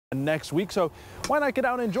next week, so why not get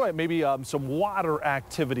out and enjoy it? Maybe some water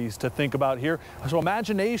activities to think about here. So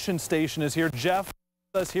Imagination Station is here. Jeff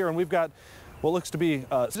is here, and we've got what looks to be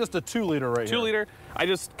just a 2-liter right here. 2-liter. I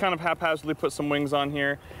just kind of haphazardly put some wings on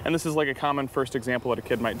here, and this is like a common first example that a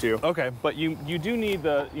kid might do. Okay. But you do need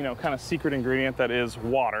the kind of secret ingredient that is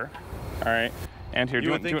water. All right. And here, do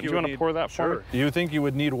you want to pour that for me? You think you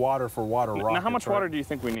would need water for water rockets? Now, how much water do you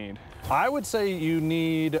think we need? I would say you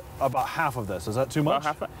need about half of this. Is that too much?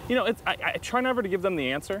 About half. I try never to give them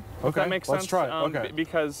the answer. Okay, if that makes sense. Let's try it. Okay.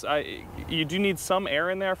 Because you do need some air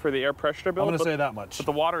in there for the air pressure to build. I'm going to say that much. But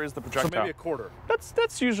the water is the projectile. So maybe a quarter.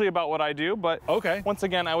 That's usually about what I do. But okay. Once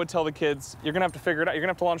again, I would tell the kids, you're going to have to figure it out. You're going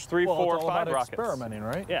to have to launch 3, 4, 5 rockets. Experimenting,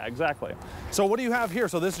 right? Yeah, exactly. So what do you have here?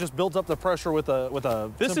 So this just builds up the pressure with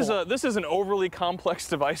a. This is an overly complex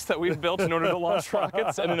device that we've built in order to launch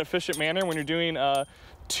rockets in an efficient manner. When you're doing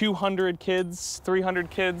 200 kids, 300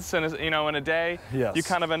 kids, and in a day, yes, you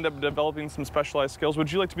kind of end up developing some specialized skills. Would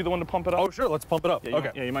you like to be the one to pump it up? Oh, sure. Let's pump it up. Yeah,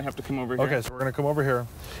 okay. You might have to come over here. Okay, so we're going to come over here.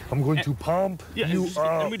 I'm going to pump you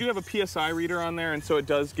up. And we do have a PSI reader on there, and so it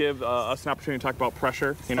does give us an opportunity to talk about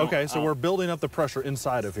pressure. Okay, so we're building up the pressure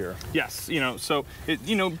inside of here. Yes, so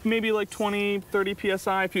maybe like 20, 30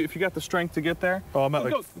 PSI if you got the strength to get there. Oh, I'm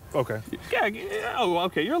at okay. Yeah. Oh,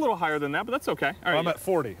 okay. You're a little higher than that, but that's okay. All right. I'm at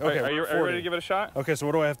 40. Okay. Are you ready to give it a shot? Okay. So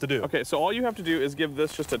what do I have to do? Okay. So all you have to do is give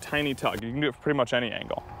this just a tiny tug. You can do it from pretty much any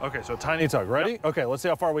angle. Okay. So tiny tug. Ready? Yep. Okay. Let's see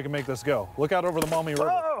how far we can make this go. Look out over the Maumee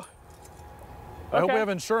River. Oh! I hope we have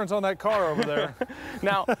insurance on that car over there.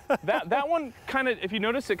 Now, that one kind of, if you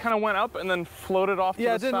notice, it kind of went up and then floated off to the side.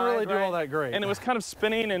 Yeah, it didn't really do all that great. And it was kind of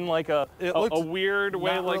spinning in like a weird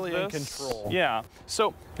way like this. Not really in control. Yeah.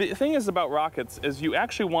 So the thing is about rockets is you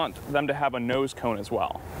actually want them to have a nose cone as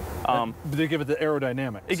well. They give it the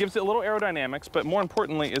aerodynamics. It gives it a little aerodynamics, but more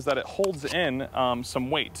importantly is that it holds in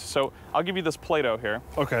some weight. So I'll give you this Play-Doh here.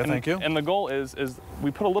 Okay, thank you. And the goal is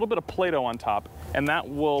we put a little bit of Play-Doh on top, and that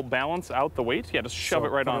will balance out the weight. Yeah, just shove it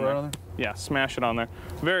right on there. Yeah, smash it on there.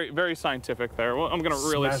 Very, very scientific there. Well, I'm going to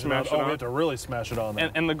really smash it on. Oh, we have to really smash it on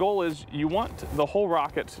there. And the goal is you want the whole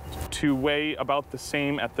rocket to weigh about the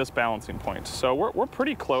same at this balancing point. So we're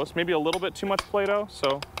pretty close, maybe a little bit too much Play-Doh.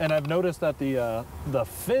 And I've noticed that the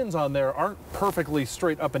fins on there aren't perfectly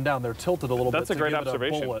straight up and down. They're tilted a little bit. That's a great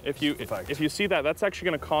observation. If you see that, that's actually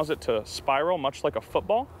going to cause it to spiral, much like a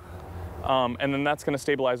football. And then that's going to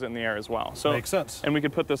stabilize it in the air as well. So makes sense. And we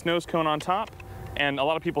could put this nose cone on top. And a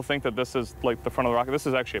lot of people think that this is like the front of the rocket. This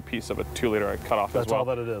is actually a piece of a 2-liter I cut off as well. That's all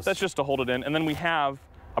that it is. That's just to hold it in. And then we have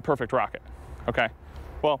a perfect rocket. Okay.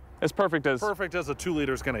 Well, as perfect as a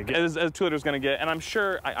 2-liter is going to get. As a 2-liter is going to get. And I'm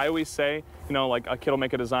sure, I always say, like a kid will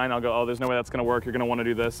make a design, I'll go, oh, there's no way that's going to work. You're going to want to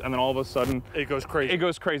do this. And then all of a sudden, it goes crazy. It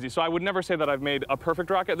goes crazy. So I would never say that I've made a perfect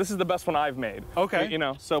rocket. This is the best one I've made. Okay.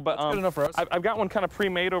 But that's good enough for us. I've got one kind of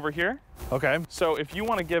pre-made over here. Okay. So if you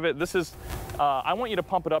want to give it, this is, I want you to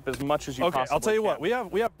pump it up as much as you possibly can. I'll tell you what, we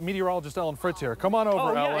have meteorologist Ellen Fritz here. Come on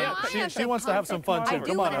over, Ellen. She wants to have some fun too. Come on, Ellen.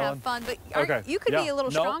 I do want to have fun, but you could be a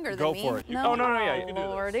little stronger than me. Go for it. No, yeah, you can do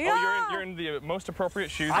this. Oh, you're in the most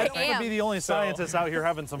appropriate shoes. I could be the only scientist out here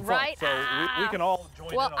having some fun. Right? So we can all join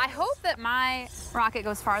in. Well, I hope that my rocket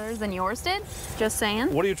goes farther than yours did. Just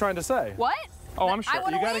saying. What are you trying to say? What? Oh, I'm sure.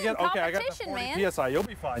 You gotta get. Okay, I got the 40 psi. You'll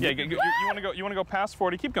be fine. Yeah, you want to go past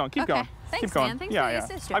 40. Keep going. Keep going. Thanks, keep going. man. Thanks for the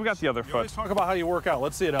assist. I've got the other You foot. always talk about how you work out.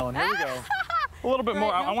 Let's see it, Ellen. Here we go. A little bit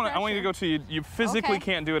more. I want you to go to you physically Okay.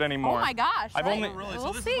 can't do it anymore. Oh my gosh. I've only really. We'll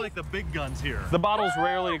So this see. is like the big guns here. The bottles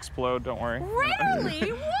rarely explode. Don't worry.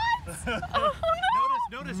 Rarely? What? Oh no.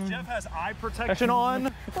 Notice Jeff has eye protection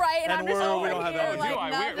on. Right, and I'm just over we don't have here that.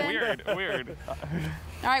 like nothing. Weird.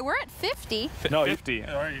 All right, we're at 50. No, 50.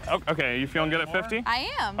 Okay, you feeling good at 50? I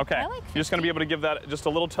am. Okay. I like 50. You're just gonna be able to give that just a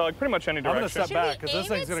little tug, pretty much any direction. I'm gonna step back because this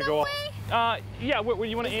thing's gonna go off. Yeah, where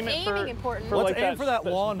you want to aim it for? Important. Let's like aim for that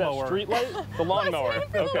lawnmower. Street light? The lawnmower.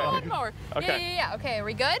 Let's aim for the lawnmower. Okay. Yeah. Okay, are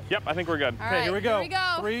we good? Yep, I think we're good. All Okay, right, here we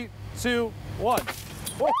go. 3, 2, 1.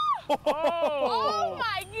 Oh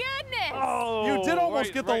my goodness! Oh, you did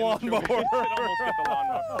almost get the lawnmower. You did almost get the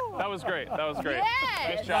lawnmower. That was great.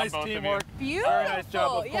 Yes. Nice job, Nice both teamwork. of you. Beautiful. Very nice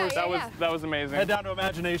job. Of course, That was amazing. Head down to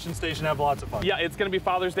Imagination Station, have lots of fun. Yeah, it's going to be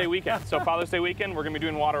Father's Day weekend. So Father's Day weekend, we're going to be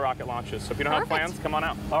doing water rocket launches. So if you don't have plans, come on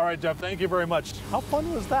out. All right, Jeff, thank you very much. How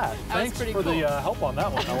fun was that? Thanks pretty for cool. the help on that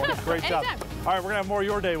one. Great job. Anytime. All right, we're going to have more of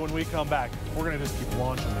your day when we come back. We're going to just keep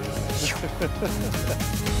launching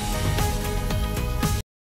these.